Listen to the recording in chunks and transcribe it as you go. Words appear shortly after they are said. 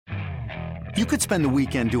You could spend the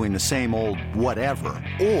weekend doing the same old whatever,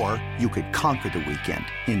 or you could conquer the weekend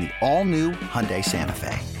in the all-new Hyundai Santa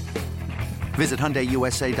Fe. Visit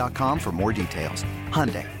HyundaiUSA.com for more details.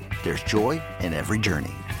 Hyundai, there's joy in every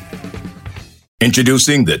journey.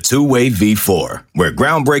 Introducing the two-way V4, where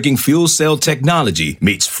groundbreaking fuel cell technology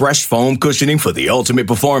meets fresh foam cushioning for the ultimate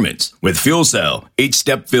performance. With Fuel Cell, each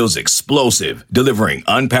step feels explosive, delivering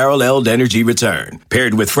unparalleled energy return.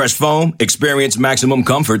 Paired with fresh foam, experience maximum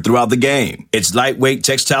comfort throughout the game. Its lightweight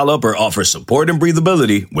textile upper offers support and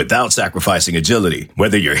breathability without sacrificing agility.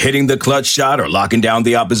 Whether you're hitting the clutch shot or locking down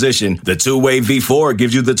the opposition, the two-way V4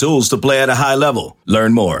 gives you the tools to play at a high level.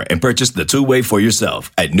 Learn more and purchase the two-way for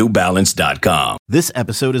yourself at newbalance.com. This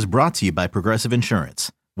episode is brought to you by Progressive Insurance.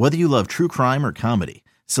 Whether you love true crime or comedy,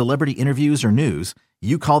 celebrity interviews or news,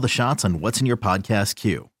 you call the shots on what's in your podcast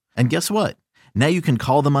queue. And guess what? Now you can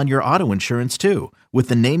call them on your auto insurance too with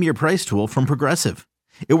the Name Your Price tool from Progressive.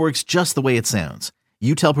 It works just the way it sounds.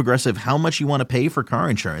 You tell Progressive how much you want to pay for car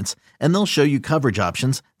insurance, and they'll show you coverage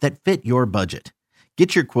options that fit your budget.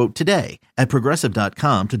 Get your quote today at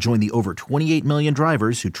Progressive.com to join the over 28 million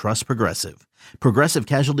drivers who trust Progressive. Progressive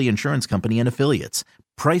Casualty Insurance Company and Affiliates.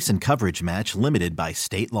 Price and coverage match limited by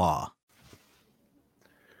state law.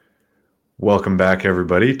 Welcome back,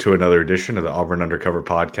 everybody, to another edition of the Auburn Undercover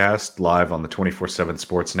Podcast, live on the 24/7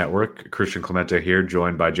 Sports Network. Christian Clemente here,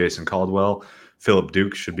 joined by Jason Caldwell. Philip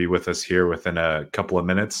Duke should be with us here within a couple of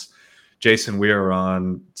minutes. Jason, we are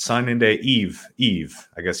on signing day eve,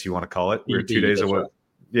 I guess you want to call it. We're 2 days away. Right.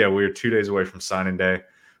 Yeah, we're 2 days away from signing day.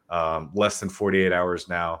 Less than 48 hours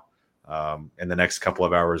now. In the next couple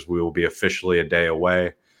of hours, we will be officially a day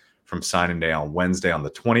away from signing day on Wednesday on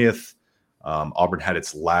the 20th. Auburn had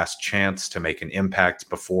its last chance to make an impact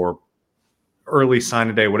before early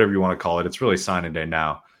signing day, whatever you want to call it. It's really signing day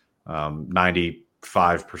now.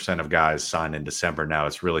 95% of guys sign in December now.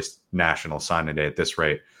 It's really national signing day at this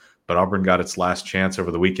rate. But Auburn got its last chance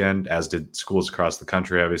over the weekend, as did schools across the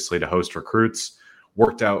country, obviously, to host recruits.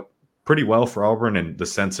 Worked out pretty well for Auburn in the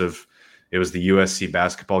sense of it was the USC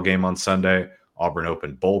basketball game on Sunday. Auburn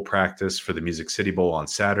opened bowl practice for the Music City Bowl on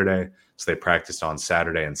Saturday. So they practiced on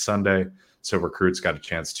Saturday and Sunday. So recruits got a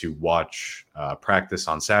chance to watch practice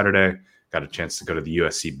on Saturday, got a chance to go to the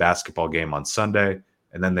USC basketball game on Sunday.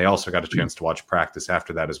 And then they also got a chance to watch practice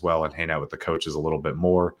after that as well and hang out with the coaches a little bit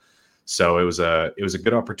more. So it was a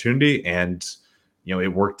good opportunity, and it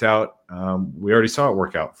worked out. We already saw it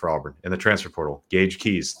work out for Auburn in the transfer portal. Gage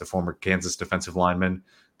Keys, the former Kansas defensive lineman,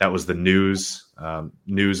 that was the news of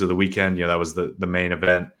the weekend. That was the main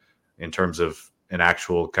event in terms of an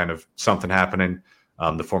actual kind of something happening.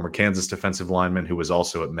 The former Kansas defensive lineman, who was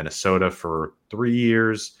also at Minnesota for 3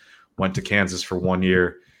 years, went to Kansas for 1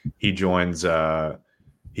 year. He joins through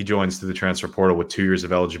the transfer portal with 2 years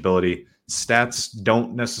of eligibility. Stats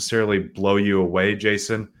don't necessarily blow you away,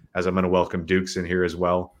 Jason, as I'm going to welcome Dukes in here as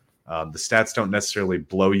well. The stats don't necessarily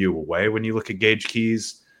blow you away when you look at Gage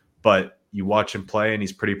Keys, but you watch him play and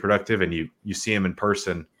he's pretty productive, and you see him in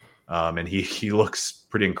person, and he looks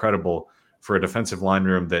pretty incredible for a defensive line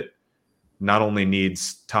room that not only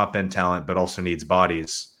needs top-end talent but also needs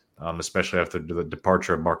bodies, especially after the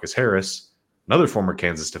departure of Marcus Harris, another former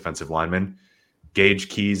Kansas defensive lineman. Gage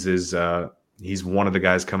Keys is he's one of the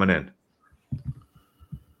guys coming in.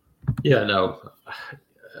 Yeah, no,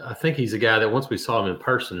 I think he's a guy that once we saw him in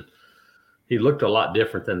person, he looked a lot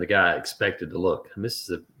different than the guy I expected to look. And this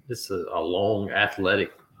is a long,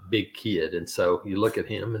 athletic, big kid. And so you look at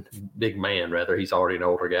him, and big man, rather, he's already an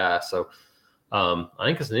older guy. So I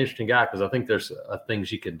think it's an interesting guy because I think there's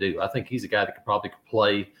things you can do. I think he's a guy that could probably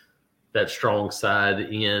play that strong side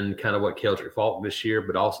in kind of what Keldrick Falk this year,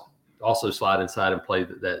 but also slide inside and play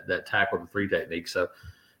that tackle to three technique. So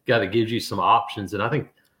guy that gives you some options. And I think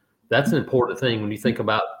that's an important thing when you think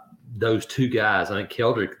about those two guys. I think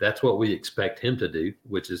Keldrick, that's what we expect him to do,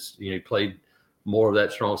 which is, he played more of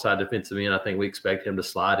that strong side defensive end. I think we expect him to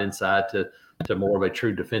slide inside to more of a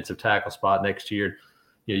true defensive tackle spot next year.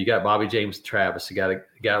 You got Bobby James Travis, a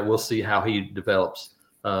guy we'll see how he develops.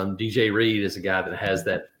 DJ Reed is a guy that has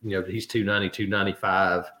that, he's 290,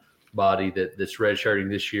 295 body that's redshirting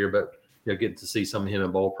this year, but getting to see some of him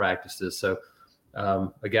in bowl practices. So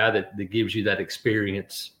a guy that gives you that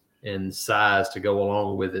experience and size to go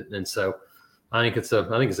along with it. And so I think it's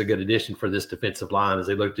a good addition for this defensive line as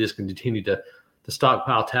they look to just continue to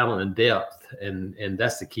stockpile talent and depth. And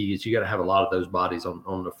that's the key, is you got to have a lot of those bodies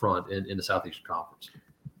on the front in the Southeastern Conference.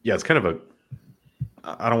 Yeah, it's kind of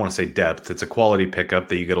I don't want to say depth. It's a quality pickup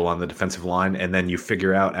that you get along the defensive line. And then you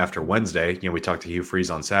figure out after Wednesday, we talked to Hugh Freeze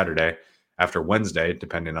on Saturday. After Wednesday,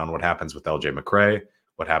 depending on what happens with LJ McCray,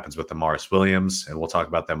 what happens with Amaris Williams, and we'll talk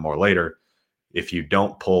about them more later, if you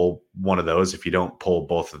don't pull one of those, if you don't pull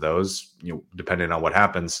both of those, depending on what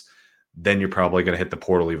happens, then you're probably going to hit the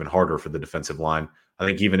portal even harder for the defensive line. I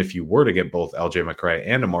think even if you were to get both LJ McCray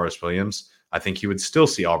and Amaris Williams, I think you would still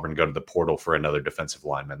see Auburn go to the portal for another defensive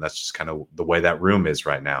lineman. That's just kind of the way that room is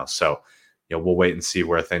right now. So, we'll wait and see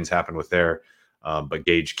where things happen with there. But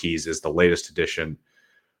Gage Keys is the latest addition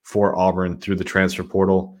for Auburn through the transfer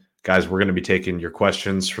portal. Guys, we're going to be taking your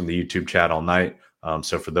questions from the YouTube chat all night.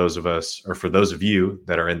 So for those of you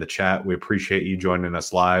that are in the chat, we appreciate you joining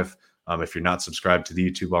us live. If you're not subscribed to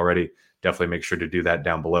the YouTube already, definitely make sure to do that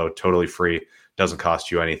down below. Totally free. Doesn't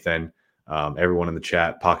cost you anything. Everyone in the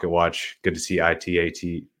chat, Pocket Watch. Good to see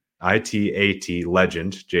ITAT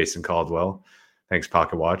legend, Jason Caldwell. Thanks,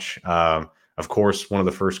 Pocket Watch. Of course, one of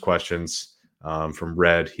the first questions from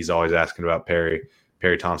Red, he's always asking about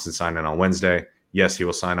Perry Thompson signing on Wednesday. Yes, he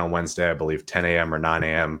will sign on Wednesday. I believe 10 a.m. or 9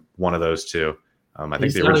 a.m., one of those two. I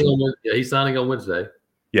think he's signing on Wednesday.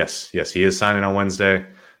 Yes, he is signing on Wednesday.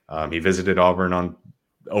 He visited Auburn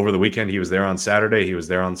over the weekend. He was there on Saturday. He was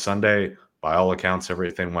there on Sunday. By all accounts,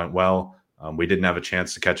 everything went well. We didn't have a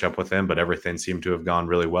chance to catch up with him, but everything seemed to have gone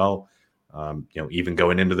really well. Even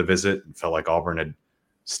going into the visit, it felt like Auburn had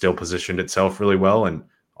still positioned itself really well, and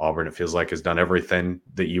Auburn, it feels like, has done everything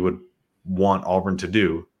that you would want Auburn to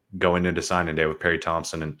do going into signing day with Perry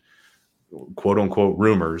Thompson and quote unquote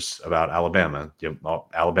rumors about Alabama.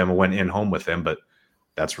 Alabama went in home with him, but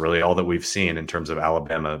that's really all that we've seen in terms of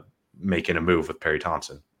Alabama making a move with Perry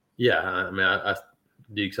Thompson. Yeah, I mean,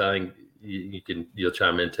 Dukes, I think you'll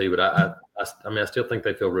chime in too, but I still think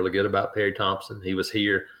they feel really good about Perry Thompson. He was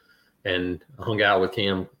here and hung out with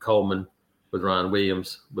Cam Coleman, with Ryan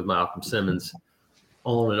Williams, with Malcolm Simmons,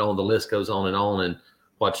 on and on. The list goes on, and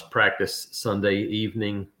watched practice Sunday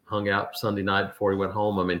evening, hung out Sunday night before he went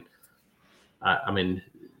home. I mean,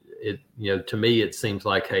 to me, it seems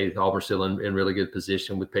like, hey, Auburn's still in really good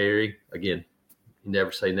position with Perry. Again, you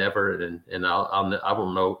never say never, and I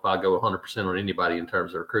won't know if I go 100% on anybody in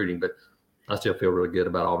terms of recruiting, but I still feel really good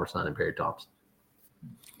about Auburn signing Perry Thompson.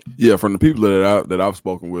 Yeah, from the people that I've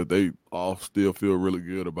spoken with, they all still feel really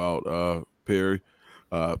good about Perry.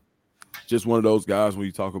 Just one of those guys when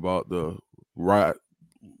you talk about the right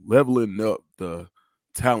leveling up the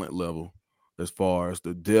talent level as far as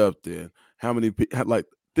the depth and how many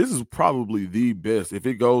this is probably the best. If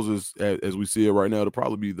it goes as we see it right now, it'll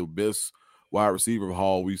probably be the best wide receiver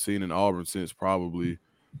haul we've seen in Auburn since probably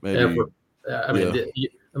maybe.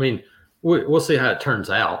 We'll see how it turns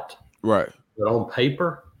out. Right. But on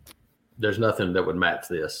paper, there's nothing that would match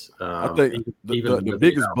this. I think the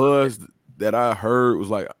biggest buzz that I heard was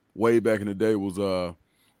like way back in the day was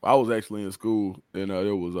I was actually in school and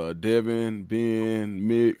it was Devin, Ben,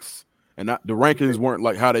 Mix, and the rankings weren't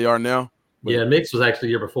like how they are now. Yeah, Mix was actually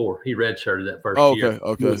the year before. He redshirted that first year.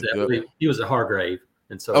 Okay. He was at Hargrave,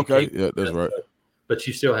 and so that's right. But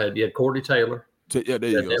you had Courtney Taylor. There you go.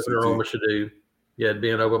 Devin Aromashadu. You had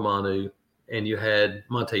Ben Obamanu, and you had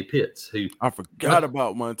Monte Pitts, who I forgot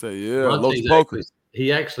about Monte. Yeah,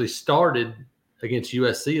 he actually started against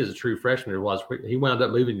USC as a true freshman. He wound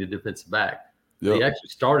up moving to defensive back. Yep. He actually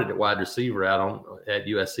started at wide receiver at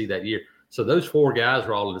USC that year. So those four guys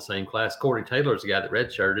were all in the same class. Courtney Taylor is the guy that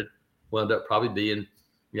redshirted, wound up probably being,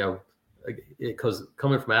 because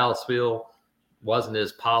coming from Aliceville, wasn't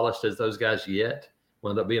as polished as those guys yet,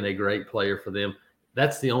 wound up being a great player for them.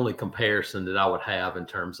 That's the only comparison that I would have in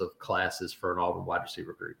terms of classes for an Auburn wide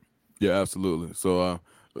receiver group. Yeah, absolutely. So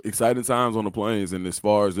exciting times on the Plains, and as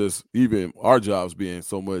far as this, even our jobs being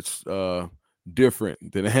so much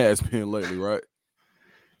different than it has been lately, right?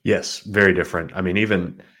 Yes, very different. I mean,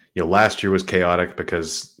 even last year was chaotic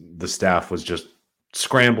because the staff was just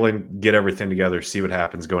scrambling, get everything together, see what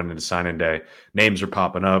happens going into signing day. Names are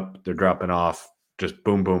popping up, they're dropping off, just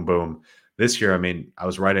boom, boom, boom. This year, I mean, I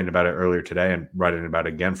was writing about it earlier today and writing about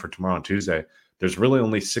it again for tomorrow on Tuesday. There's really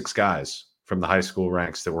only 6 guys from the high school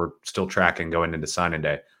ranks that we're still tracking going into signing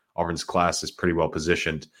day. Auburn's class is pretty well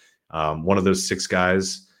positioned. One of those 6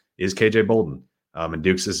 guys is KJ Bolden. And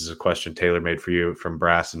Dukes, this is a question Taylor made for you from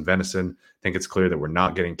Brass and Venison. I think it's clear that we're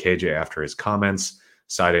not getting KJ after his comments,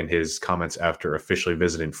 citing his comments after officially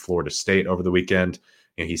visiting Florida State over the weekend.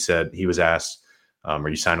 And he said he was asked, are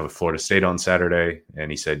you signing with Florida State on Saturday?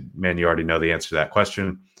 And he said, man, you already know the answer to that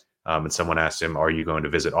question. And someone asked him, are you going to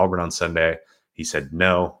visit Auburn on Sunday? He said,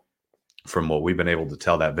 no. From what we've been able to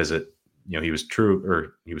tell that visit, he was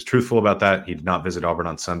truthful about that. He did not visit Auburn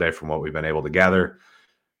on Sunday from what we've been able to gather.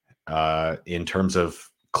 In terms of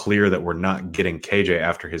clear that we're not getting KJ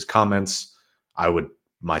after his comments, I would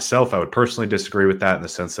personally disagree with that in the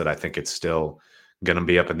sense that I think it's still going to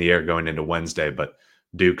be up in the air going into Wednesday. But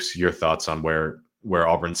Dukes, your thoughts on where where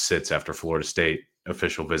Auburn sits after Florida State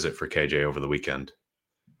official visit for KJ over the weekend?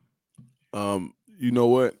 You know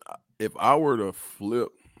what? If I were to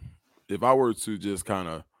just kind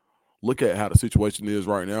of look at how the situation is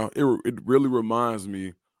right now, it really reminds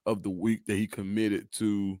me of the week that he committed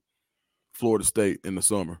to Florida State in the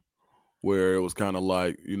summer, where it was kind of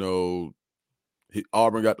like,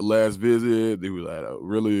 Auburn got the last visit. They was at a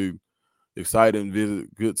really exciting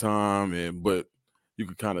visit, good time, but you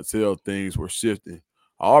could kind of tell things were shifting.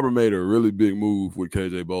 Auburn made a really big move with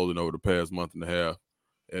KJ Bolden over the past month and a half.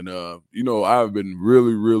 And, I've been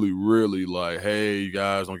really, really, really like, hey, you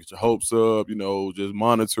guys, don't get your hopes up, just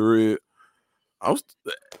monitor it. I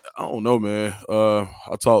don't know, man.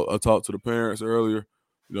 I talked to the parents earlier,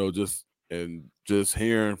 just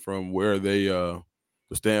hearing from where they, the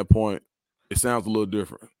standpoint, it sounds a little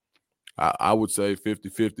different. I would say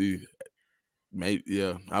 50-50. Maybe,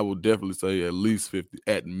 yeah, I would definitely say at least 50,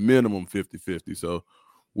 at minimum 50-50. So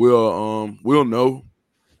we'll know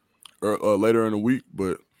later in the week,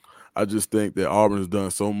 but I just think that Auburn has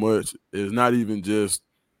done so much. It's not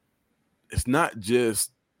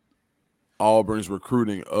just Auburn's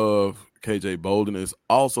recruiting of KJ Bolden. It's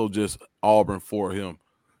also just Auburn for him.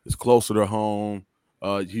 It's closer to home.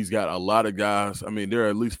 He's got a lot of guys. I mean, there are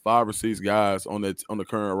at least 5 or 6 guys on the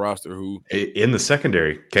current roster who in the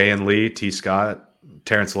secondary: K.N. Lee, T. Scott,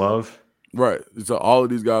 Terrence Love. Right. So all of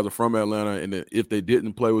these guys are from Atlanta, and if they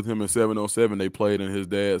didn't play with him in 707, they played in his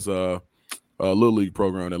dad's Little League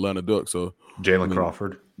program, Atlanta Ducks. So Jalen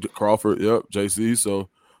Crawford, yep, JC. So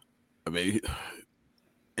I mean,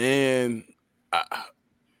 and I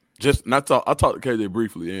talked to KJ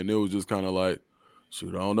briefly, and it was just kind of like,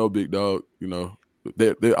 shoot, I don't know, big dog.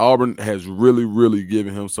 Auburn has really, really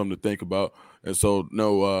given him something to think about. And so,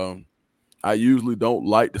 I usually don't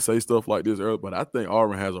like to say stuff like this early, but I think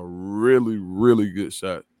Auburn has a really, really good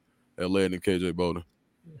shot at landing KJ Bolden.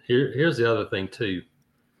 Here's the other thing, too,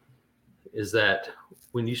 is that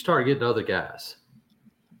when you start getting other guys,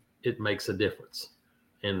 it makes a difference.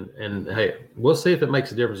 And hey, we'll see if it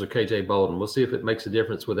makes a difference with KJ Bolden. We'll see if it makes a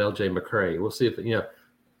difference with LJ McCray. We'll see if,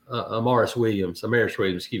 Amaris Williams,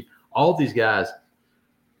 all these guys,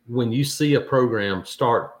 when you see a program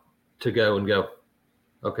start to go,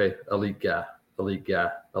 okay, elite guy.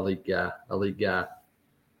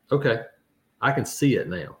 Okay, I can see it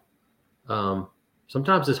now.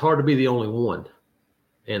 Sometimes it's hard to be the only one.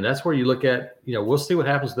 And that's where you look at, we'll see what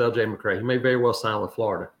happens with LJ McCray. He may very well sign with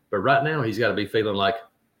Florida. But right now he's got to be feeling like,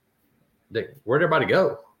 where'd everybody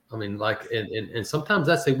go? I mean, and sometimes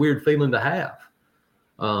that's a weird feeling to have.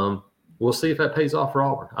 We'll see if that pays off for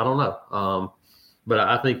Auburn. I don't know. But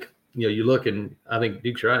I think, you look, and I think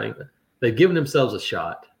Duke's right. They've given themselves a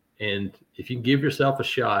shot. And if you give yourself a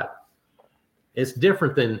shot, it's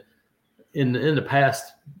different than in the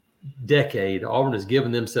past decade. Auburn has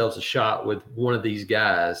given themselves a shot with one of these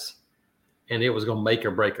guys, and it was going to make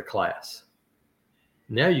or break a class.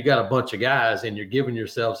 Now you got a bunch of guys, and you're giving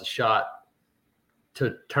yourselves a shot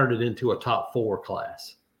to turn it into a top 4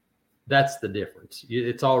 class. That's the difference.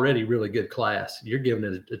 It's already really good class. You're giving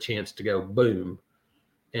it a chance to go boom.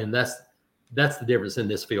 And that's the difference in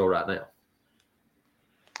this field right now.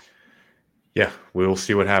 Yeah, we'll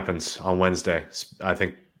see what happens on Wednesday. I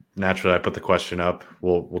think naturally I put the question up.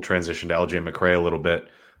 We'll transition to LJ McCray a little bit.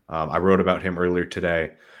 I wrote about him earlier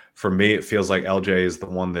today. For me, it feels like LJ is the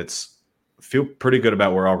one feel pretty good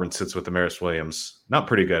about where Auburn sits with Amaris Williams. Not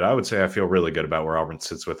pretty good. I would say I feel really good about where Auburn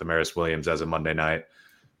sits with Amaris Williams as of Monday night.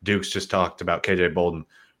 Duke's just talked about KJ Bolden.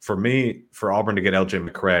 For me, for Auburn to get LJ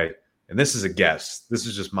McCray, and this is a guess, this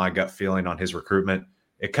is just my gut feeling on his recruitment,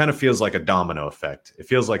 it kind of feels like a domino effect. It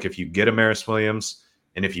feels like if you get Amaris Williams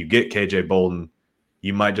and if you get KJ Bolden,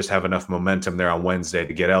 you might just have enough momentum there on Wednesday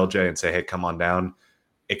to get LJ and say, hey, come on down.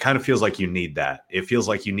 It kind of feels like you need that. It feels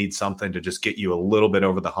like you need something to just get you a little bit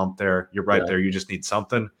over the hump there. You're right there. You just need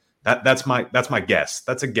something. That's my guess.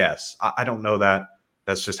 That's a guess. I don't know that.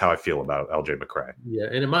 That's just how I feel about LJ McCray. Yeah,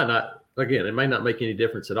 and it might not make any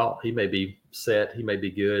difference at all. He may be set. He may be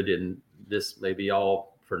good, and this may be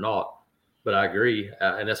all for naught. But I agree,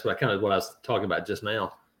 and that's what I was talking about just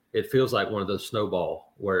now. It feels like one of those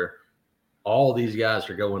snowball where all these guys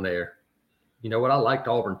are going there. You know what? I liked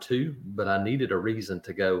Auburn too, but I needed a reason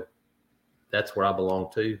to go. That's where I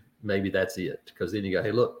belong to. Maybe that's it. Because then you go,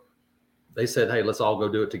 hey, look, they said, hey, let's all go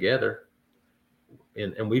do it together.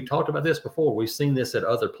 And we've talked about this before. We've seen this at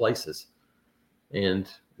other places, and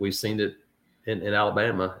we've seen it in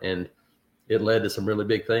Alabama, and it led to some really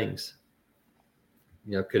big things.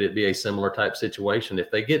 Could it be a similar type situation? If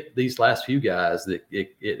they get these last few guys,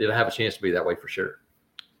 it'll have a chance to be that way for sure.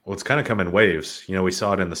 Well, it's kind of come in waves. We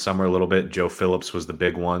saw it in the summer a little bit. Joe Phillips was the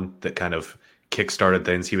big one that kind of kickstarted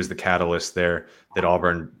things. He was the catalyst there that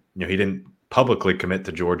Auburn, he didn't publicly commit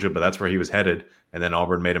to Georgia, but that's where he was headed. And then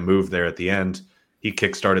Auburn made a move there at the end. He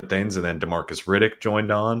kickstarted things, and then DeMarcus Riddick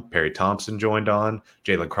joined on, Perry Thompson joined on,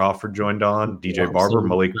 Jalen Crawford joined on, DJ Barber,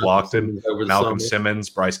 Malik Blockton, Malcolm Simmons,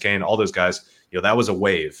 Bryce Kane, all those guys. That was a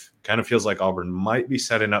wave. Kind of feels like Auburn might be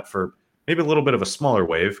setting up for maybe a little bit of a smaller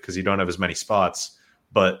wave because you don't have as many spots,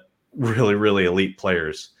 but really, really elite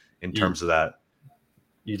players in terms of that.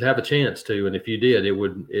 You'd have a chance to, and if you did,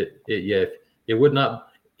 it would not.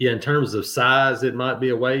 Yeah, in terms of size, it might be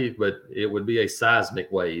a wave, but it would be a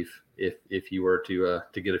seismic wave if you were to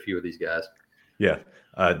get a few of these guys. Yeah.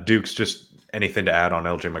 Dukes, just anything to add on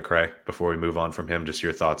LJ McCray before we move on from him? Just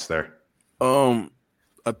your thoughts there.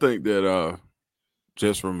 I think that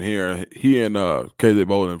just from here, he and KJ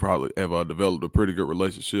Bolden probably have developed a pretty good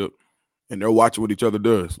relationship, and they're watching what each other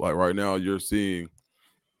does. Like right now, you'll see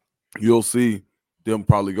them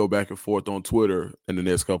probably go back and forth on Twitter in the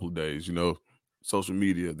next couple of days. Social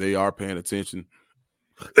media, they are paying attention.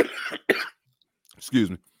 Excuse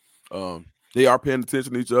me. They are paying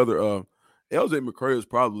attention to each other. LJ McCray is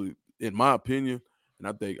probably, in my opinion, and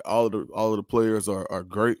I think all of the players are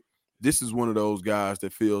great. This is one of those guys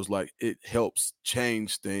that feels like it helps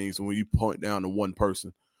change things when you point down to one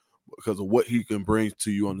person because of what he can bring to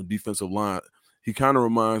you on the defensive line. He kind of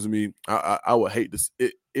reminds me. I would hate this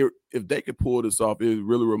if they could pull this off. It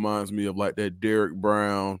really reminds me of like that Derek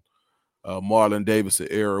Brown, Marlon Davidson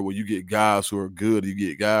era where you get guys who are good. You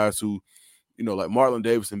get guys who, like Marlon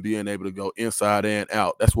Davidson being able to go inside and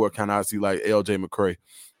out. That's where kind of I see like LJ McCray.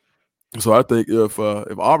 So I think if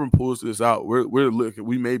Auburn pulls this out,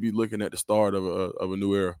 we may be looking at the start of a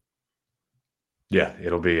new era. Yeah,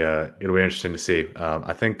 it'll be interesting to see.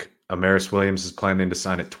 I think Amaris Williams is planning to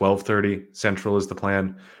sign at 12:30 Central is the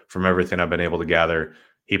plan. From everything I've been able to gather,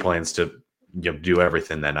 he plans to do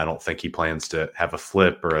everything then. I don't think he plans to have a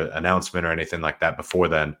flip or an announcement or anything like that before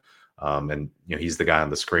then. And he's the guy on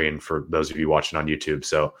the screen for those of you watching on YouTube.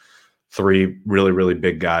 So 3 really, really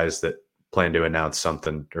big guys that plan to announce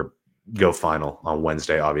something or go final on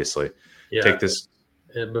Wednesday, obviously. Yeah. Take this.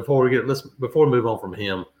 And before we move on from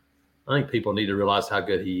him, I think people need to realize how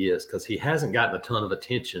good he is because he hasn't gotten a ton of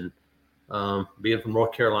attention being from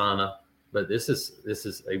North Carolina. But this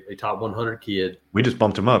is a top 100 kid. We just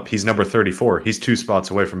bumped him up. He's number 34. He's 2 spots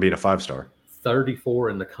away from being a 5-star. 34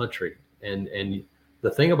 in the country. And the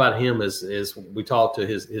thing about him is we talked to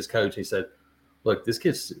his coach. He said, look, this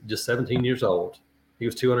kid's just 17 years old. He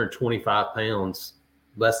was 225 pounds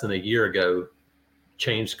less than a year ago,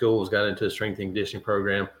 changed schools, got into a strength and conditioning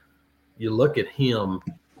program. You look at him,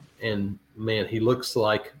 and, man, he looks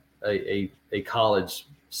like a college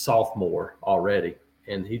sophomore already.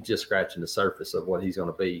 And he's just scratching the surface of what he's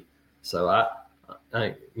going to be. So I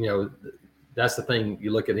that's the thing.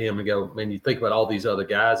 You look at him and go, man, you think about all these other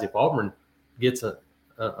guys. If Auburn gets a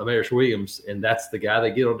Amaris Williams and that's the guy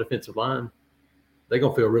they get on defensive line, they're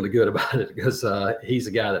going to feel really good about it because he's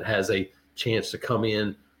a guy that has a chance to come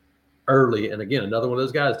in early. And again, another one of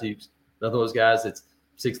those guys, Dukes, another one of those guys that's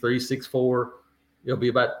 6'3", 6'4", he'll be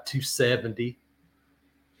about 270,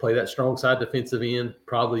 play that strong side defensive end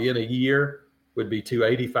probably in a year. Would be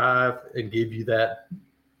 285 and give you that,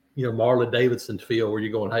 Marlon Davidson feel where you're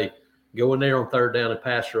going, hey, go in there on third down and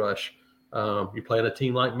pass rush. You're playing a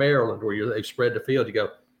team like Maryland where they've spread the field. You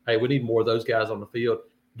go, hey, we need more of those guys on the field.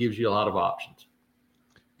 Gives you a lot of options.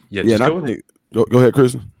 Yeah, go ahead,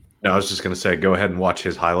 Chris. No, I was just going to say, go ahead and watch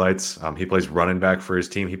his highlights. He plays running back for his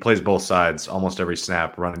team. He plays both sides almost every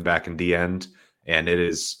snap, running back and D end, and it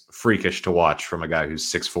is freakish to watch from a guy who's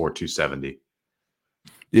 6'4", 270.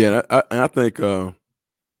 Yeah, I think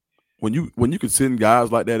when you can send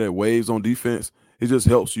guys like that at waves on defense, it just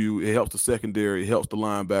helps you. It helps the secondary. It helps the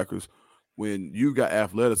linebackers. When you got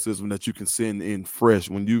athleticism that you can send in fresh.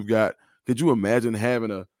 When you've got, could you imagine having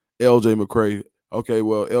a LJ McCray? Okay,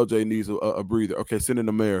 well, LJ needs a breather. Okay, send in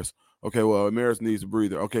Amaris. Okay, well, Amaris needs a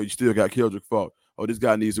breather. Okay, you still got Keldrick Falk. Oh, this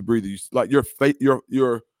guy needs a breather.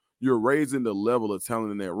 You're raising the level of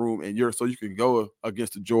talent in that room, and so you can go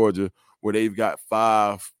against the Georgia where they've got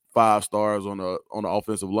five stars on the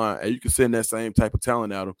offensive line, and you can send that same type of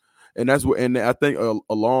talent at them. And that's what, and I think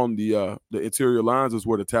along the interior lines is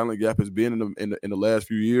where the talent gap has been in the last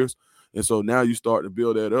few years. And so now you start to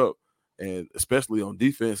build that up, and especially on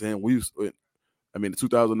defense. And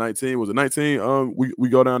 2019 was it 19? We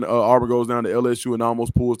go down. Auburn goes down to LSU and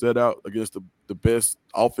almost pulls that out against the best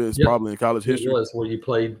offense probably in college history. It was where you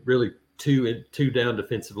played really two down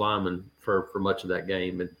defensive linemen for much of that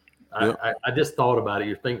game. And I just thought about it.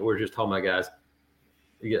 You're thinking we're just talking about guys.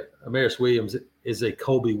 Amaris Williams is a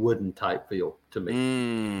Colby Wooden type feel to me.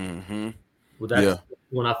 Mm-hmm. Well, that's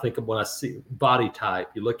when I see body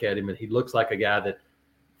type, you look at him and he looks like a guy that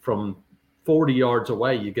from 40 yards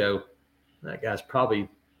away, you go, that guy's probably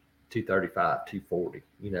 235, 240,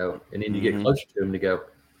 and then you get closer to him and you go,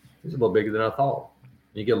 he's a little bigger than I thought.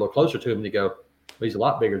 And you get a little closer to him and you go, well, he's a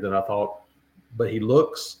lot bigger than I thought, but he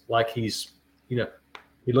looks like he's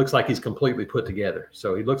completely put together.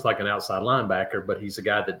 So he looks like an outside linebacker, but he's a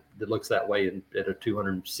guy that looks that way at a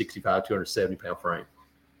 265, 270 pound frame.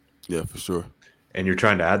 Yeah, for sure. And you're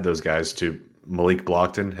trying to add those guys to Malik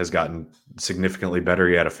Blockton has gotten significantly better.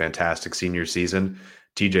 He had a fantastic senior season.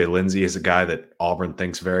 TJ Lindsey is a guy that Auburn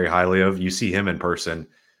thinks very highly of. You see him in person,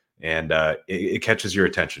 and it catches your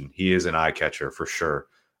attention. He is an eye catcher for sure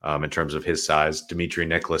in terms of his size. Dimitri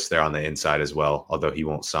Nicholas there on the inside as well, although he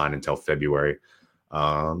won't sign until February.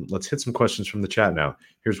 Let's hit some questions from the chat now.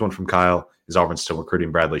 Here's one from Kyle. Is Auburn still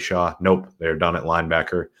recruiting Bradley Shaw? Nope. They're done at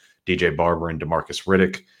linebacker. DJ Barber and DeMarcus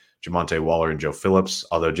Riddick, Jamonte Waller and Joe Phillips.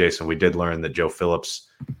 Although, Jason, we did learn that Joe Phillips,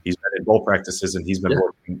 he's been in bowl practices and he's been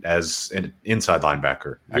working as an inside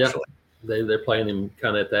linebacker, actually. Yeah. They're playing him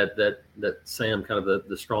kind of at that Sam, kind of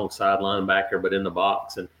the strong side linebacker, but in the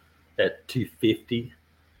box. And at 250,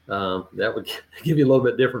 that would give you a little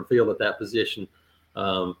bit different feel at that position.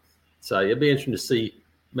 So it'd be interesting to see.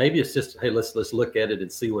 Maybe it's just, hey, let's look at it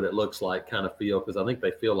and see what it looks like kind of feel, because I think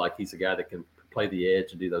they feel like he's a guy that can play the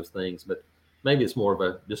edge and do those things. But maybe it's more of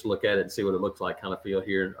a just look at it and see what it looks like kind of feel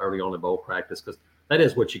here early on in bowl practice, because that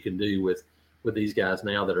is what you can do with these guys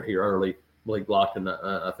now that are here early. Malik Blockton,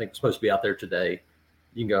 I think, supposed to be out there today.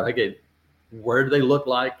 You can go, okay, where do they look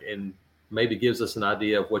like? And maybe gives us an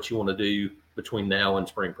idea of what you want to do between now and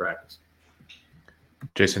spring practice.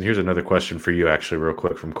 Jason, here's another question for you, actually, real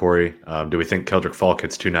quick from Corey. Do we think Keldrick Falk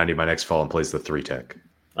hits 290 by next fall and plays the 3 tech?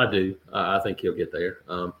 I do. I think he'll get there.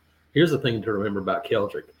 Here's the thing to remember about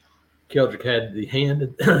Keldrick. Keldrick had the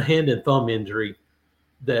hand and thumb injury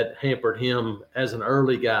that hampered him as an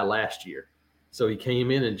early guy last year. So he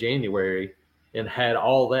came in January and had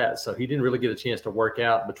all that. So he didn't really get a chance to work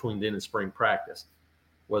out between then and spring practice.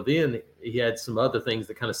 Well, then he had some other things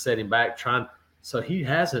that kind of set him back. So he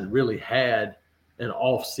hasn't really had an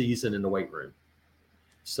off season in the weight room.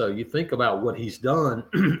 So you think about what he's done,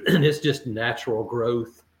 and it's just natural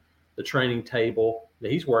growth, the training table.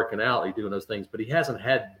 He's working out, he's doing those things, but he hasn't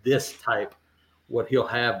had this type, what he'll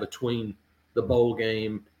have between the bowl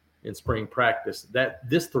game and spring practice. That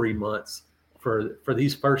this 3 months for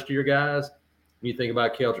these first year guys, when you think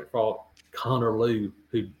about Keldrick Falk, Connor Liu,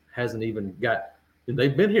 who hasn't even got,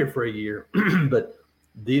 they've been here for a year, but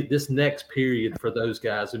this next period for those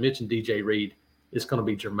guys, we mentioned DJ Reed, it's going to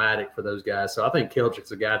be dramatic for those guys. So I think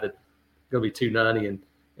Keldrick's a guy that's going to be 290 and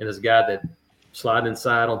is a guy that slide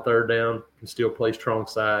inside on third down, can still play strong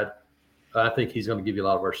side. I think he's going to give you a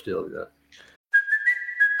lot of versatility, though.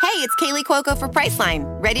 Hey, it's Kaylee Cuoco for Priceline.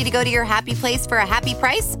 Ready to go to your happy place for a happy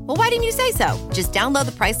price? Well, why didn't you say so? Just download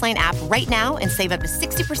the Priceline app right now and save up to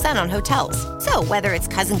 60% on hotels. So whether it's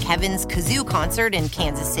Cousin Kevin's Kazoo Concert in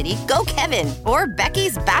Kansas City, go Kevin, or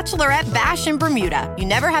Becky's Bachelorette Bash in Bermuda, you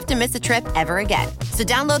never have to miss a trip ever again. So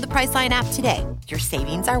download the Priceline app today. Your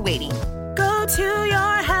savings are waiting. Go to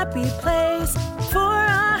your happy place for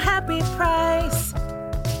a happy price.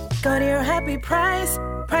 Go to your happy price,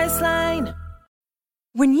 Priceline.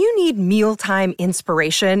 When you need mealtime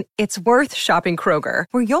inspiration, it's worth shopping Kroger,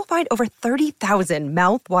 where you'll find over 30,000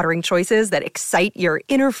 mouth-watering choices that excite your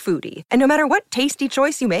inner foodie. And no matter what tasty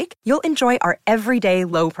choice you make, you'll enjoy our everyday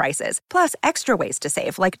low prices, plus extra ways to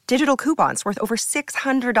save, like digital coupons worth over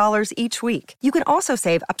 $600 each week. You can also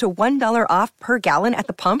save up to $1 off per gallon at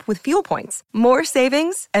the pump with fuel points. More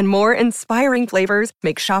savings and more inspiring flavors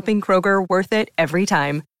make shopping Kroger worth it every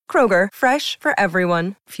time. Kroger, fresh for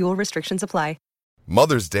everyone. Fuel restrictions apply.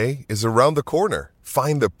 Mother's Day is around the corner.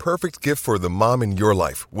 Find the perfect gift for the mom in your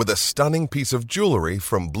life with a stunning piece of jewelry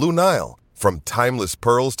from Blue Nile. From timeless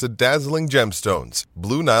pearls to dazzling gemstones,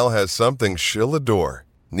 Blue Nile has something she'll adore.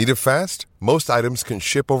 Need it fast? Most items can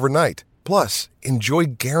ship overnight. Plus, enjoy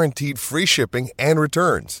guaranteed free shipping and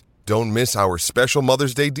returns. Don't miss our special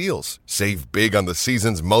Mother's Day deals. Save big on the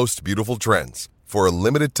season's most beautiful trends. For a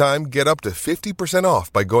limited time, get up to 50%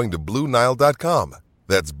 off by going to BlueNile.com.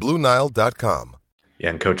 That's BlueNile.com. Yeah,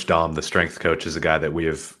 and Coach Dom, the strength coach, is a guy that we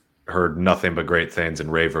have heard nothing but great things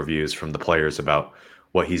and rave reviews from the players about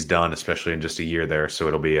what he's done, especially in just a year there. So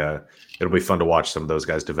it'll be fun to watch some of those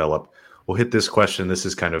guys develop. We'll hit this question. This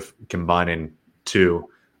is kind of combining two.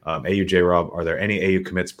 AU J-Rob, are there any AU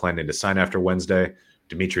commits planning to sign after Wednesday?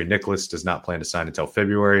 Dimitri Nicholas does not plan to sign until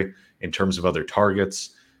February. In terms of other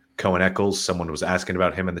targets, Cohen Eccles, someone was asking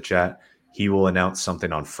about him in the chat. He will announce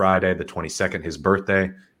something on Friday, the 22nd, his birthday.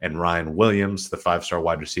 And Ryan Williams, the 5-star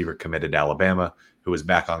wide receiver committed to Alabama, who is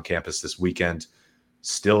back on campus this weekend,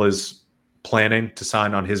 still is planning to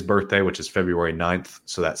sign on his birthday, which is February 9th.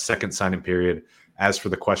 So that second signing period. As for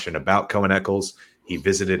the question about Cohen Eccles, he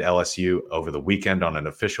visited LSU over the weekend on an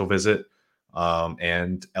official visit.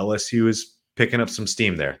 And LSU is picking up some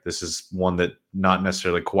steam there. This is one that not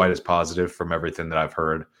necessarily quite as positive from everything that I've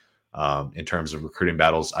heard in terms of recruiting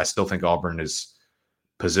battles. I still think Auburn is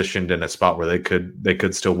positioned in a spot where they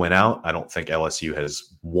could still win out. I don't think LSU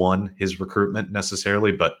has won his recruitment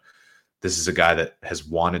necessarily, but this is a guy that has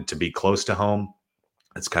wanted to be close to home.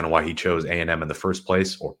 That's kind of why he chose A&M in the first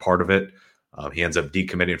place, or part of it. He ends up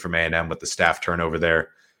decommitting from A&M with the staff turnover there.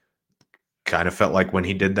 Kind of felt like when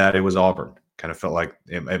he did that, it was Auburn. Kind of felt like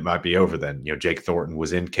it might be over then. Jake Thornton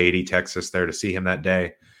was in Katy, Texas there to see him that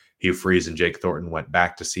day. Hugh Freeze and Jake Thornton went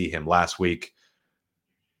back to see him last week.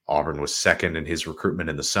 Auburn was second in his recruitment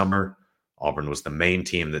in the summer. Auburn was the main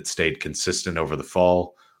team that stayed consistent over the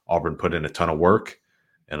fall. Auburn put in a ton of work.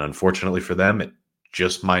 And unfortunately for them, it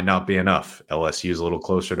just might not be enough. LSU is a little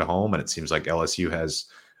closer to home, and it seems like LSU has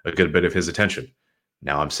a good bit of his attention.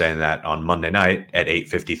 Now I'm saying that on Monday night at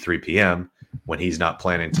 8:53 p.m. when he's not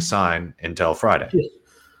planning to sign until Friday.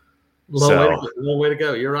 Long way to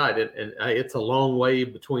go. You're right. And it's a long way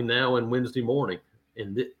between now and Wednesday morning.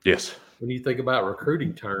 And yes, when you think about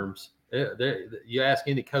recruiting terms, you ask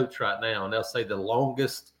any coach right now, and they'll say the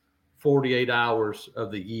longest 48 hours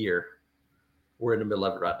of the year, we're in the middle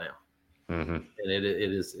of it right now. Mm-hmm. And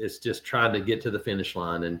it's just trying to get to the finish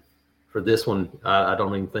line. And for this one, I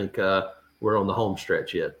don't even think we're on the home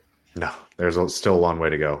stretch yet. No, there's still a long way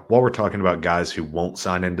to go. While we're talking about guys who won't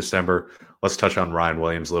sign in December, let's touch on Ryan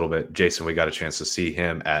Williams a little bit. Jason, we got a chance to see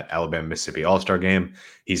him at Alabama-Mississippi All-Star game.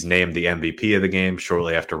 He's named the MVP of the game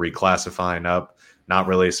shortly after reclassifying up. Not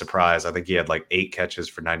really a surprise. I think he had like 8 catches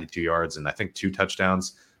for 92 yards and I think 2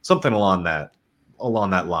 touchdowns, something along that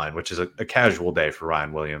line, which is a casual day for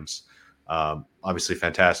Ryan Williams. Obviously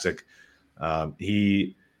fantastic.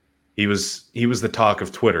 He was the talk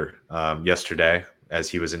of Twitter yesterday as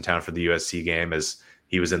he was in town for the USC game. As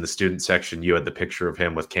he was in the student section, you had the picture of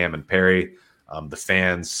him with Cam and Perry, the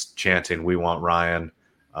fans chanting, "We want Ryan,"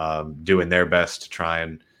 doing their best to try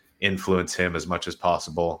and influence him as much as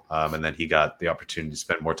possible. And then he got the opportunity to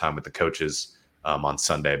spend more time with the coaches on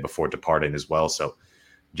Sunday before departing as well. So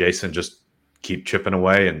Jason, just keep chipping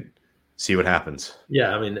away and see what happens.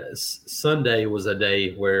 Yeah, I mean, Sunday was a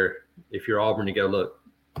day where if you're Auburn, you go, look,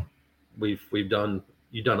 you've done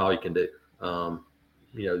all you can do.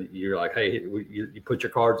 You're like, hey, you put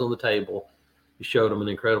your cards on the table. You showed them an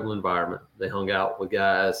incredible environment. They hung out with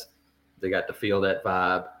guys. They got to feel that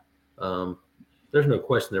vibe. There's no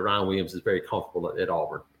question that Ryan Williams is very comfortable at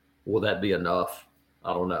Auburn. Will that be enough?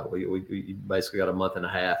 I don't know. We basically got a month and a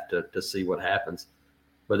half to see what happens.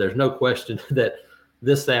 But there's no question that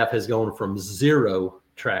this staff has gone from zero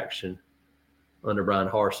traction under Brian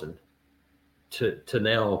Harsin to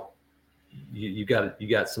now you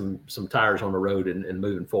got some tires on the road and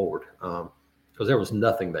moving forward, because there was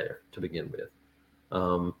nothing there to begin with,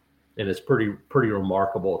 and it's pretty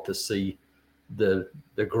remarkable to see the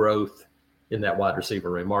growth in that wide receiver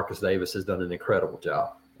room. Marcus Davis has done an incredible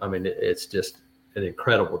job. I mean, it's just an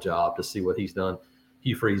incredible job to see what he's done.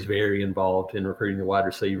 Hugh Freeze very involved in recruiting the wide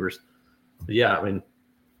receivers. But yeah, I mean,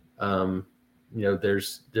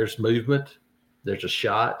 there's movement, there's a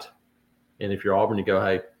shot, and if you're Auburn, you go,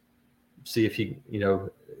 hey, see if you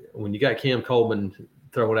when you got Cam Coleman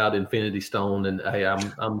throwing out Infinity Stone, and hey,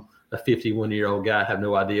 I'm a 51-year-old guy, I have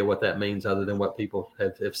no idea what that means other than what people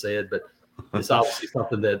have said, but it's obviously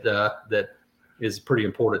something that is pretty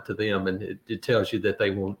important to them, and it tells you that they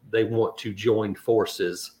want to join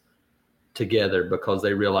forces together because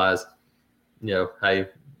they realize, hey,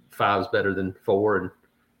 5's better than 4 and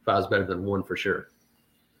 5's better than 1 for sure.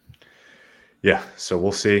 Yeah, so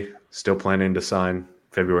we'll see. Still planning to sign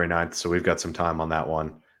February 9th, so we've got some time on that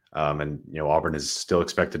one. And Auburn is still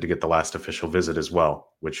expected to get the last official visit as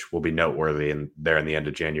well, which will be noteworthy in the end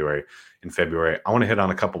of January. In February, I want to hit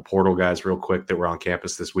on a couple portal guys real quick that were on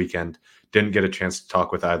campus this weekend. Didn't get a chance to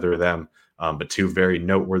talk with either of them, but 2 very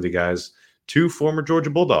noteworthy guys. 2 former Georgia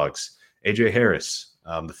Bulldogs. AJ Harris,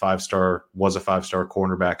 was a 5-star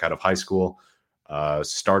cornerback out of high school.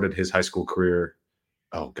 Started his high school career.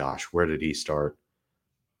 Oh gosh, where did he start?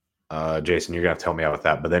 Jason, you're gonna have to help me out with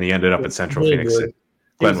that. But then he ended up at Central Phoenix City.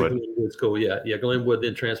 Glenwood. Glenwood school, yeah. Glenwood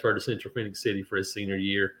then transferred to Central Phoenix City for his senior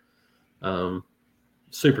year.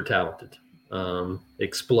 Super talented,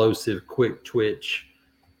 explosive, quick twitch,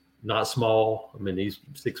 not small. I mean, he's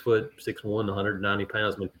 6 foot, 6'1", 190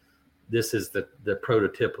 pounds. I mean, this is the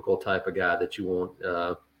prototypical type of guy that you want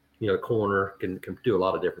corner, can do a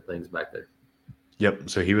lot of different things back there. Yep.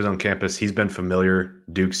 So he was on campus. He's been familiar.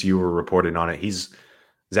 Dukes, you were reporting on it.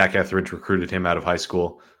 Zach Etheridge recruited him out of high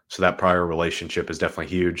school. So that prior relationship is definitely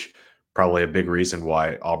huge. Probably a big reason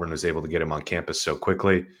why Auburn was able to get him on campus so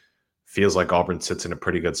quickly. Feels like Auburn sits in a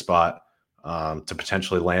pretty good spot to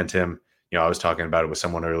potentially land him. I was talking about it with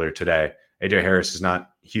someone earlier today. AJ Harris is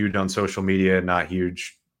not huge on social media, not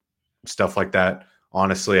huge stuff like that.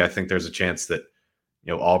 Honestly, I think there's a chance that,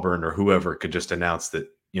 Auburn or whoever could just announce that,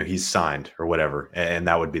 he's signed or whatever. And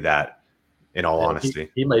that would be that, in all honesty.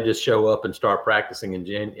 He may just show up and start practicing and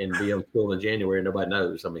be on school in January and nobody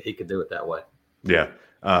knows. I mean, he could do it that way. Yeah.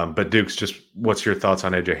 But Dukes, just what's your thoughts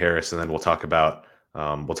on AJ Harris? And then we'll talk about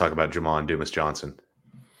Jamon Dumas-Johnson.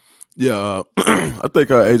 Yeah, I think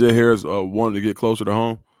AJ Harris wanted to get closer to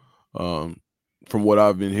home. From what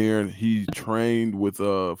I've been hearing, he trained with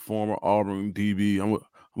a former Auburn DB. I'm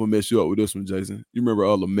gonna mess you up with this one, Jason. You remember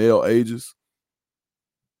LaMel Ages?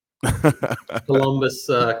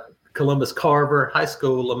 Columbus Carver High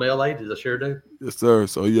School, LaMel Ages. I sure do. Yes, sir.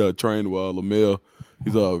 So trained with LaMel.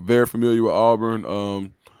 He's very familiar with Auburn.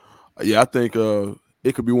 I think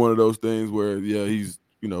it could be one of those things where he's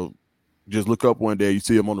just look up one day, you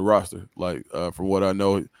see him on the roster. Like from what I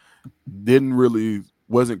know,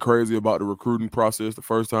 wasn't crazy about the recruiting process the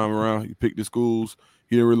first time around. He picked his schools.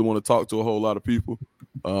 He didn't really want to talk to a whole lot of people.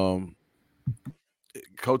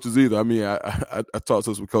 Coaches either. I mean, I talked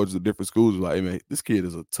to some coaches at different schools. Like, hey man, this kid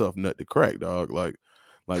is a tough nut to crack, dog. Like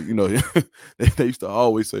they used to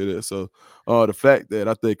always say that. So the fact that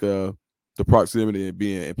I think the proximity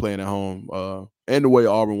and playing at home and the way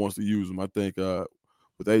Auburn wants to use him, I think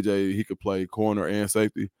with AJ he could play corner and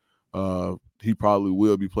safety. He probably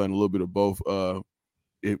will be playing a little bit of both.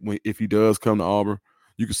 If he does come to Auburn,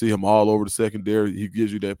 you can see him all over the secondary. He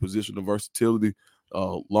gives you that positional versatility,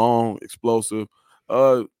 long, explosive,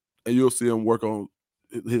 and you'll see him work on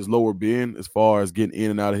his lower bend as far as getting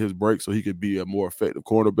in and out of his break so he could be a more effective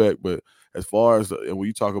cornerback. But as far as when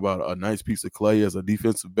you talk about a nice piece of clay as a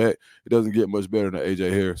defensive back, it doesn't get much better than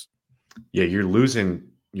AJ Harris. Yeah, you're losing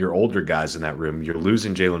your older guys in that room. You're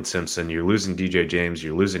losing Jalen Simpson. You're losing DJ James.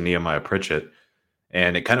 You're losing Nehemiah Pritchett.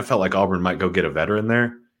 And it kind of felt like Auburn might go get a veteran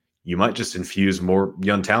there. You might just infuse more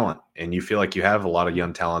young talent. And you feel like you have a lot of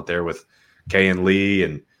young talent there with Kayan Lee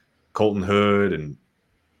and Colton Hood and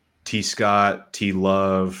T. Scott, T.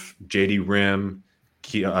 Love, J.D. Rim.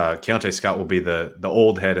 Keontae Scott will be the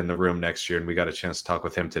old head in the room next year, and we got a chance to talk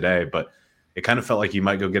with him today. But it kind of felt like you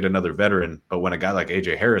might go get another veteran. But when a guy like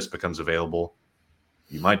A.J. Harris becomes available,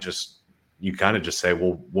 you kind of just say,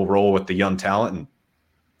 we'll roll with the young talent and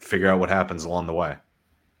figure out what happens along the way.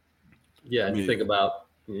 Yeah, and you think about,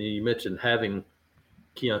 you mentioned having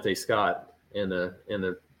Keontae Scott and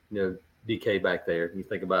the DK back there. And you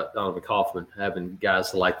think about Donovan Kaufman having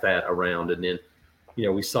guys like that around, and then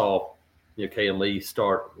we saw Kayan Lee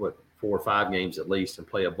start 4 or 5 games at least and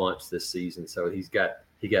play a bunch this season. So he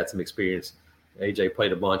got some experience. AJ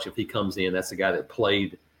played a bunch. If he comes in, that's a guy that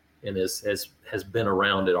played and has been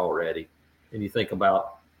around it already. And you think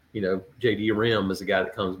about J.D. Rim is a guy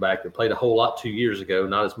that comes back that played a whole lot 2 years ago,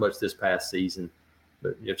 not as much this past season.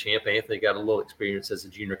 But Champ Anthony got a little experience as a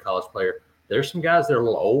junior college player. There's some guys that are a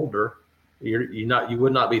little older. You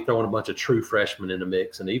would not be throwing a bunch of true freshmen in the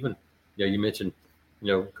mix. And even you mentioned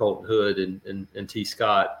Colton Hood and T.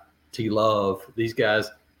 Scott, T. Love. These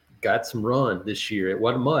guys got some run this year. It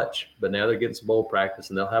wasn't much, but now they're getting some bowl practice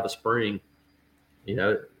and they'll have a spring.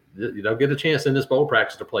 They'll get a chance in this bowl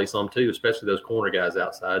practice to play some too, especially those corner guys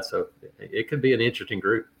outside. So it could be an interesting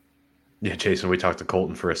group. Yeah, Jason, we talked to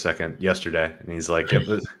Colton for a second yesterday, and he's like,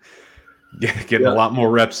 getting a lot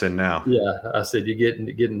more reps in now. Yeah, I said you're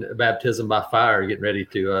getting baptism by fire, getting ready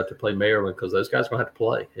to play Maryland, because those guys are going to have to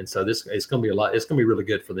play. And so it's going to be a lot. It's going to be really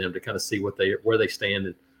good for them to kind of see where they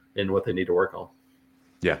stand and what they need to work on.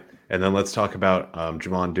 Yeah, and then let's talk about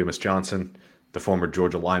Jamon Dumas-Johnson, the former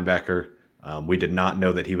Georgia linebacker. We did not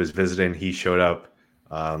know that he was visiting. He showed up.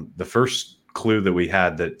 The first clue that we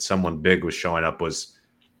had that someone big was showing up was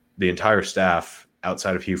the entire staff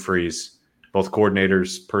outside of Hugh Freeze, both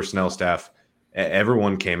coordinators, personnel staff,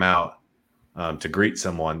 everyone came out to greet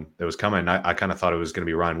someone that was coming. I kind of thought it was going to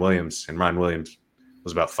be Ryan Williams, and Ryan Williams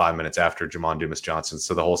was about 5 minutes after Jamon Dumas-Johnson.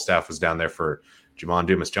 So the whole staff was down there for Jamon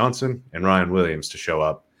Dumas-Johnson and Ryan Williams to show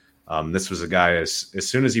up. This was a guy, as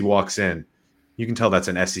soon as he walks in, you can tell that's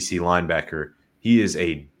an SEC linebacker. He is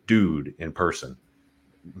a dude in person.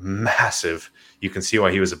 Massive. You can see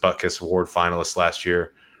why he was a Butkus Award finalist last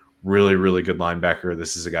year. Really, really good linebacker.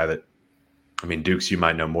 This is a guy that, Dukes, you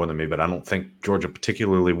might know more than me, but I don't think Georgia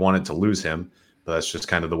particularly wanted to lose him. But that's just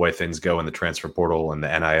kind of the way things go in the transfer portal and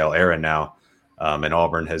the NIL era now. And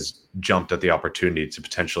Auburn has jumped at the opportunity to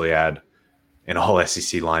potentially add an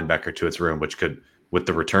all-SEC linebacker to its room, which could, with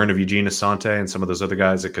the return of Eugene Asante and some of those other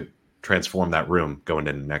guys, it could transform that room going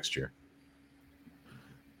into next year.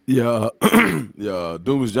 Yeah, yeah.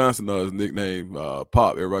 Dumas Johnson, his nickname,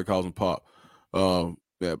 Pop. Everybody calls him Pop.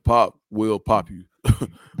 Yeah, Pop will pop you.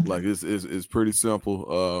 Like it's pretty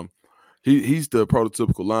simple. He's the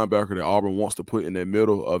prototypical linebacker that Auburn wants to put in that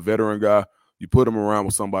middle, a veteran guy. You put him around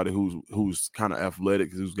with somebody who's kind of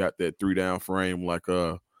athletic, who's got that 3-down frame like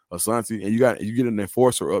Asante, and you get an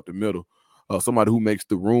enforcer up the middle, somebody who makes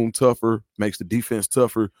the room tougher, makes the defense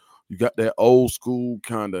tougher. You got that old school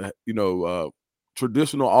kind of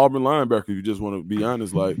traditional Auburn linebacker. You just want to be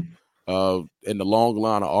honest, like in the long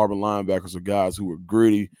line of Auburn linebackers are guys who are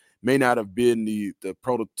gritty, may not have been the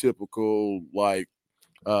prototypical like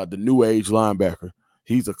the new age linebacker.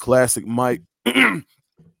 He's a classic Mike.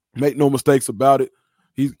 Make no mistakes about it.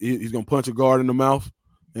 He's gonna punch a guard in the mouth,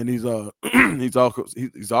 and he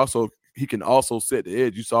can also set the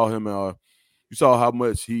edge. You saw him. You saw how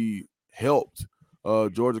much he helped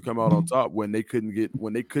Georgia come out on top when they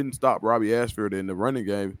couldn't stop Robbie Ashford in the running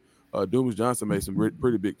game. Dumas Johnson made some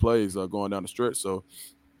pretty big plays going down the stretch. So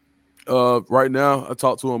right now, I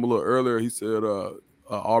talked to him a little earlier. He said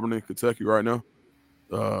Auburn and Kentucky right now.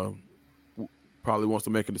 Probably wants to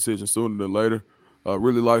make a decision sooner than later.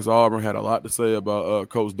 Really likes Auburn. Had a lot to say about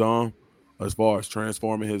Coach Dom as far as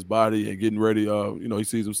transforming his body and getting ready. He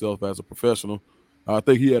sees himself as a professional. I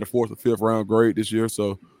think he had a 4th or 5th round grade this year,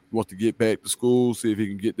 so he wants to get back to school, see if he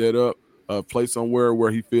can get that up, play somewhere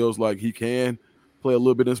where he feels like he can play a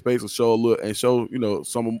little bit in space and show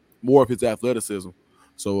some more of his athleticism.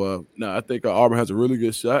 So I think Auburn has a really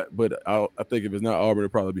good shot, but I think if it's not Auburn,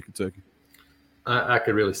 it'll probably be Kentucky. I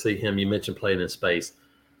could really see him. You mentioned playing in space.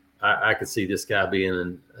 I could see this guy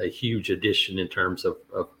being a huge addition in terms of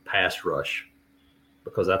pass rush,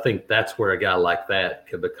 because I think that's where a guy like that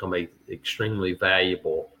could become extremely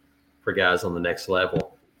valuable for guys on the next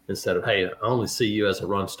level. Instead of, hey, I only see you as a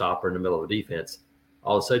run stopper in the middle of a defense.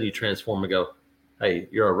 All of a sudden you transform and go, hey,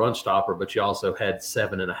 you're a run stopper, but you also had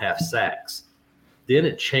 7.5 sacks. Then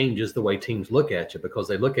it changes the way teams look at you, because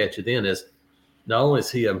they look at you then as not only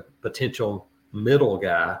is he a potential middle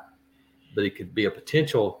guy, but he could be a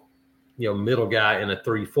potential middle guy in a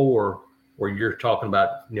 3-4 where you're talking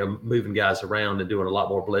about, moving guys around and doing a lot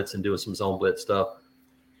more blitz and doing some zone blitz stuff.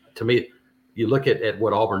 To me, you look at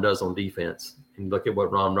what Auburn does on defense and look at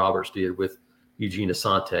what Ron Roberts did with Eugene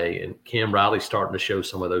Asante and Cam Riley starting to show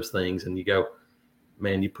some of those things. And you go,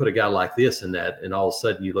 man, you put a guy like this in that, and all of a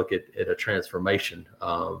sudden you look at a transformation.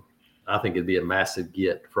 I think it'd be a massive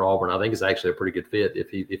get for Auburn. I think it's actually a pretty good fit if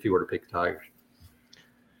he were to pick the Tigers.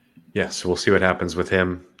 Yeah, so we'll see what happens with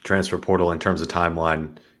him. Transfer portal in terms of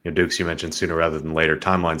timeline. Dukes, you mentioned sooner rather than later.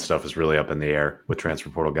 Timeline stuff is really up in the air with transfer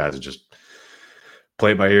portal guys. Just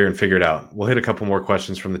play it by ear and figure it out. We'll hit a couple more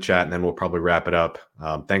questions from the chat, and then we'll probably wrap it up.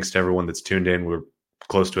 Thanks to everyone that's tuned in. We're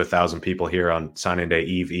close to 1,000 people here on signing day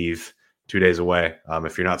eve, 2 days away.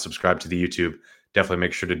 If you're not subscribed to the YouTube, definitely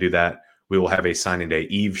make sure to do that. We will have a signing day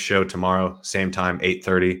eve show tomorrow, same time,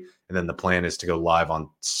 8:30. And then the plan is to go live on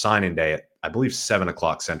signing day at, I believe, 7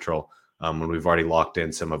 o'clock Central, when we've already locked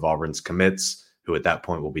in some of Auburn's commits, who at that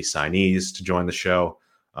point will be signees to join the show.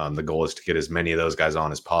 The goal is to get as many of those guys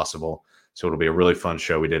on as possible. So it'll be a really fun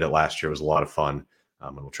show. We did it last year. It was a lot of fun.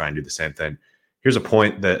 And we'll try and do the same thing. Here's a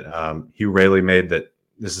point that Hugh Rayleigh made, that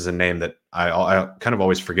this is a name that I kind of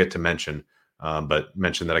always forget to mention, but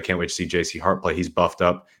mentioned that I can't wait to see J.C. Hart play. He's buffed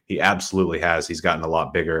up. He absolutely has. He's gotten a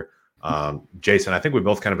lot bigger. Jason, I think we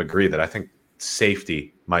both kind of agree that I think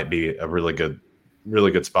safety might be a really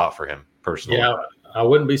good spot for him personally. Yeah, I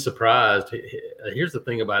wouldn't be surprised. Here's the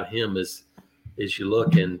thing about him is you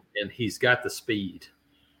look and he's got the speed.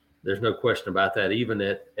 There's no question about that.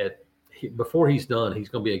 Even before he's done, he's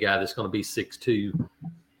going to be a guy that's going to be 6'2",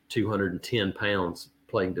 210 pounds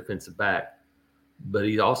playing defensive back. But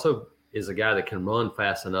he also is a guy that can run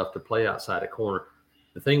fast enough to play outside a corner.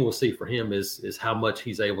 The thing we'll see for him is how much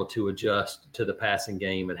he's able to adjust to the passing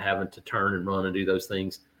game and having to turn and run and do those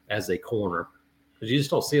things as a corner. Because you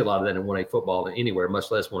just don't see a lot of that in 1A football anywhere,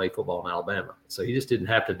 much less 1A football in Alabama. So he just didn't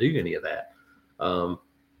have to do any of that.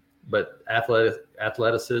 But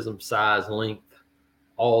athleticism, size, length,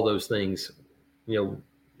 all those things,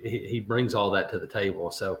 he brings all that to the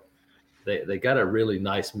table. So they got a really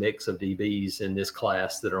nice mix of DBs in this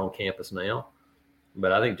class that are on campus now.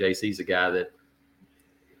 But I think JC's a guy that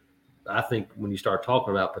I think when you start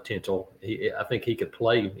talking about potential, I think he could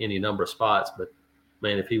play any number of spots. But,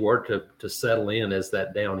 man, if he were to settle in as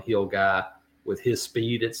that downhill guy with his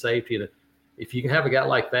speed at safety, if you can have a guy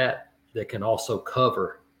like that can also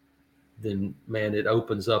cover then man, it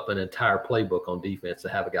opens up an entire playbook on defense to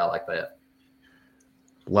have a guy like that.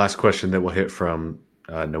 Last question that we'll hit from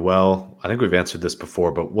Noel. I think we've answered this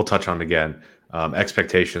before, but we'll touch on it again.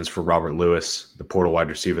 Expectations for Robert Lewis, the portal wide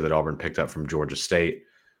receiver that Auburn picked up from Georgia State.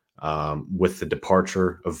 With the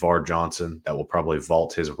departure of Var Johnson, that will probably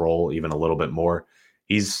vault his role even a little bit more.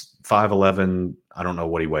 He's 5'11". I don't know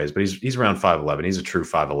what he weighs, but he's around 5'11". He's a true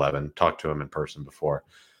 5'11". Talked to him in person before.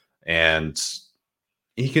 And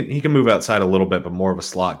he can move outside a little bit, but more of a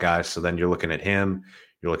slot guy. So then you're looking at him.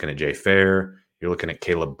 You're looking at Jay Fair. You're looking at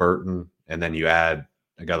Caleb Burton. And then you add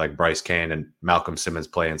a guy like Bryce Kane and Malcolm Simmons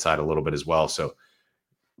play inside a little bit as well. So,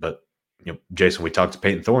 but Jason, we talked to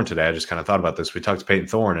Peyton Thorne today. I just kind of thought about this. We talked to Peyton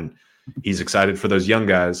Thorne, and he's excited for those young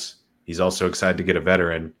guys. He's also excited to get a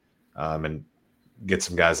veteran and get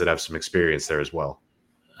some guys that have some experience there as well.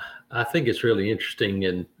 I think it's really interesting,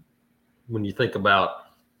 and when you think about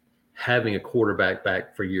having a quarterback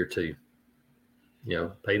back for year two,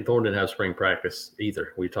 Peyton Thorne didn't have spring practice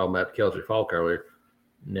either. We were talking about Keldrick Falk earlier.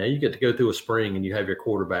 Now you get to go through a spring, and you have your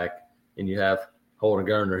quarterback, and you have Holden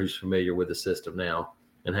Gerner, who's familiar with the system now,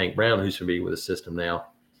 and Hank Brown, who's familiar with the system now,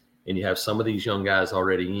 and you have some of these young guys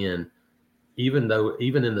already in, even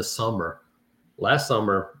in the summer. Last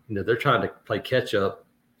summer, they're trying to play catch up,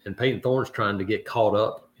 and Peyton Thorne's trying to get caught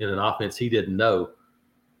up in an offense he didn't know.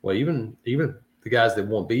 Well, even the guys that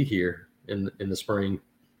won't be here in the spring,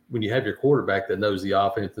 when you have your quarterback that knows the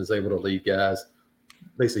offense and is able to lead guys,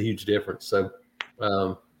 makes a huge difference. So,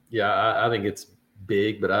 I think it's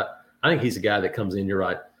big, but I think he's a guy that comes in, you're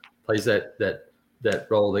right, plays that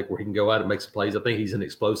role where he can go out and make some plays. I think he's an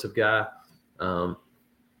explosive guy.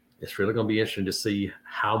 It's really going to be interesting to see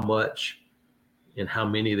how much and how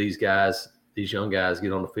many of these young guys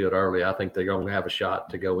get on the field early. I think they're going to have a shot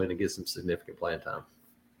to go in and get some significant playing time.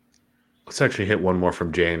 Let's actually hit one more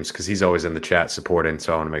from James, because he's always in the chat supporting,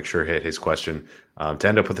 so I want to make sure to hit his question. To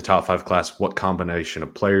end up with the top 5 class, what combination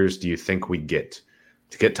of players do you think we get?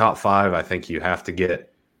 To get top 5, I think you have to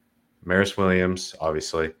get Maris Williams,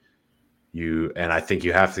 obviously. And I think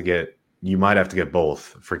you might have to get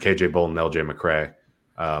both for KJ Bolden and LJ McCray.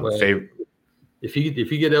 If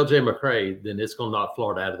you get LJ McCray, then it's going to knock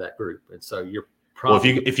Florida out of that group, and so you're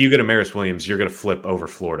probably if you get a Maris Williams, you're going to flip over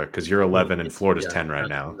Florida, because you're 11 and Florida's 10 right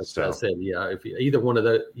now. So I said, if either one of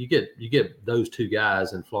those, you get those two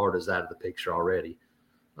guys, and Florida's out of the picture already.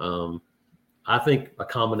 I think a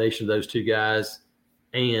combination of those two guys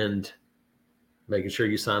and making sure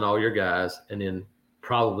you sign all your guys, and then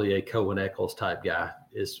probably a Cohen Eccles type guy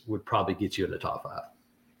would probably get you in the top 5.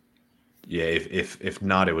 Yeah, if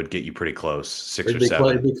not, it would get you pretty close, 6 or 7.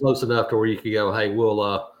 It'd be close enough to where you could go, hey,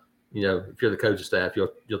 we'll if you're the coaching staff,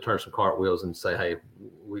 you'll turn some cartwheels and say, hey,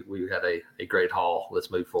 we had a great haul.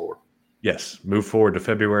 Let's move forward. Yes, move forward to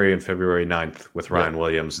February and February 9th with Ryan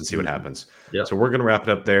Williams and see what happens. Yep. So we're going to wrap it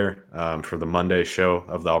up there for the Monday show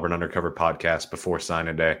of the Auburn Undercover podcast before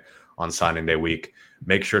signing day on signing day week.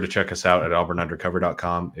 Make sure to check us out at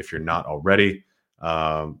auburnundercover.com if you're not already.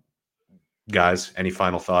 Guys, any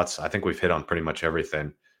final thoughts? I think we've hit on pretty much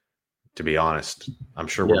everything, to be honest. I'm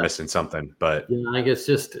sure we're missing something, but I think it's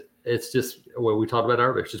just what we talked about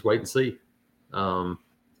earlier. It's just wait and see.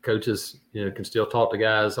 Coaches, can still talk to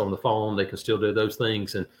guys on the phone. They can still do those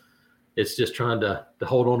things, and it's just trying to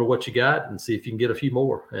hold on to what you got and see if you can get a few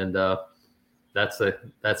more. And that's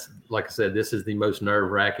like I said, this is the most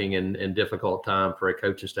nerve-wracking and difficult time for a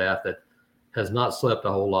coaching staff that has not slept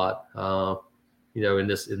a whole lot. In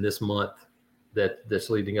this month that's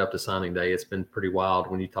leading up to signing day. It's been pretty wild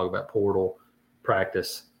when you talk about portal,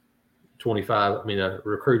 practice, 25.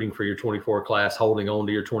 Recruiting for your 24 class, holding on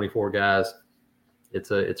to your 24 guys. It's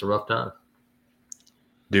a rough time.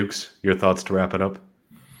 Dukes, your thoughts to wrap it up?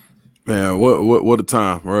 Man, what a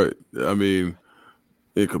time, right?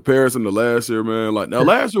 In comparison to last year, man,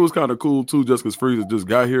 last year was kind of cool too, just because Freeze just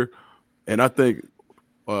got here. And I think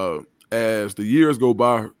as the years go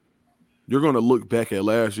by, you're going to look back at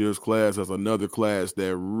last year's class as another class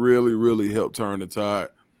that really, really helped turn the tide.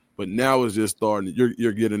 But now it's just starting.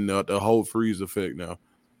 You're getting the whole Freeze effect now.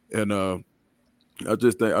 And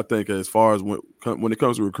I think as far as when it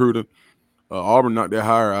comes to recruiting, Auburn knocked that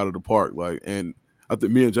hire out of the park. And I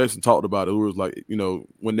think me and Jason talked about it. It was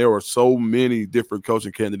when there were so many different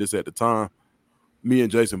coaching candidates at the time, me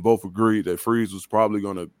and Jason both agreed that Freeze was probably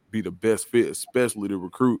going to be the best fit, especially to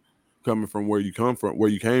recruit coming from where you came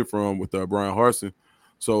from with Brian Harsin.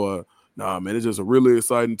 So, man, it's just a really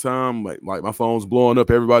exciting time. Like my phone's blowing up.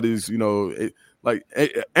 Everybody's, ain't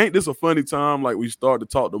this a funny time? We start to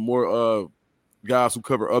talk to more guys who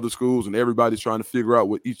cover other schools, and everybody's trying to figure out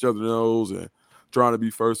what each other knows and trying to be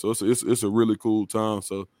first. So it's a really cool time.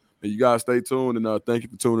 So you guys stay tuned, and thank you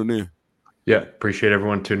for tuning in. Yeah, appreciate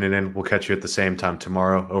everyone tuning in. We'll catch you at the same time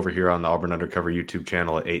tomorrow over here on the Auburn Undercover YouTube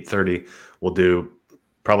channel at 8:30. We'll do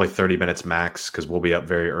probably 30 minutes max because we'll be up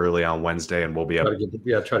very early on Wednesday, and we'll be up.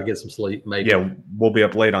 Try to get some sleep. Maybe. Yeah, we'll be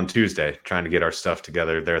up late on Tuesday trying to get our stuff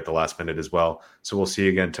together there at the last minute as well. So we'll see you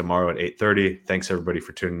again tomorrow at 8:30. Thanks everybody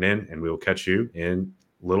for tuning in, and we will catch you in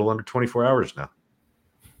a little under 24 hours now.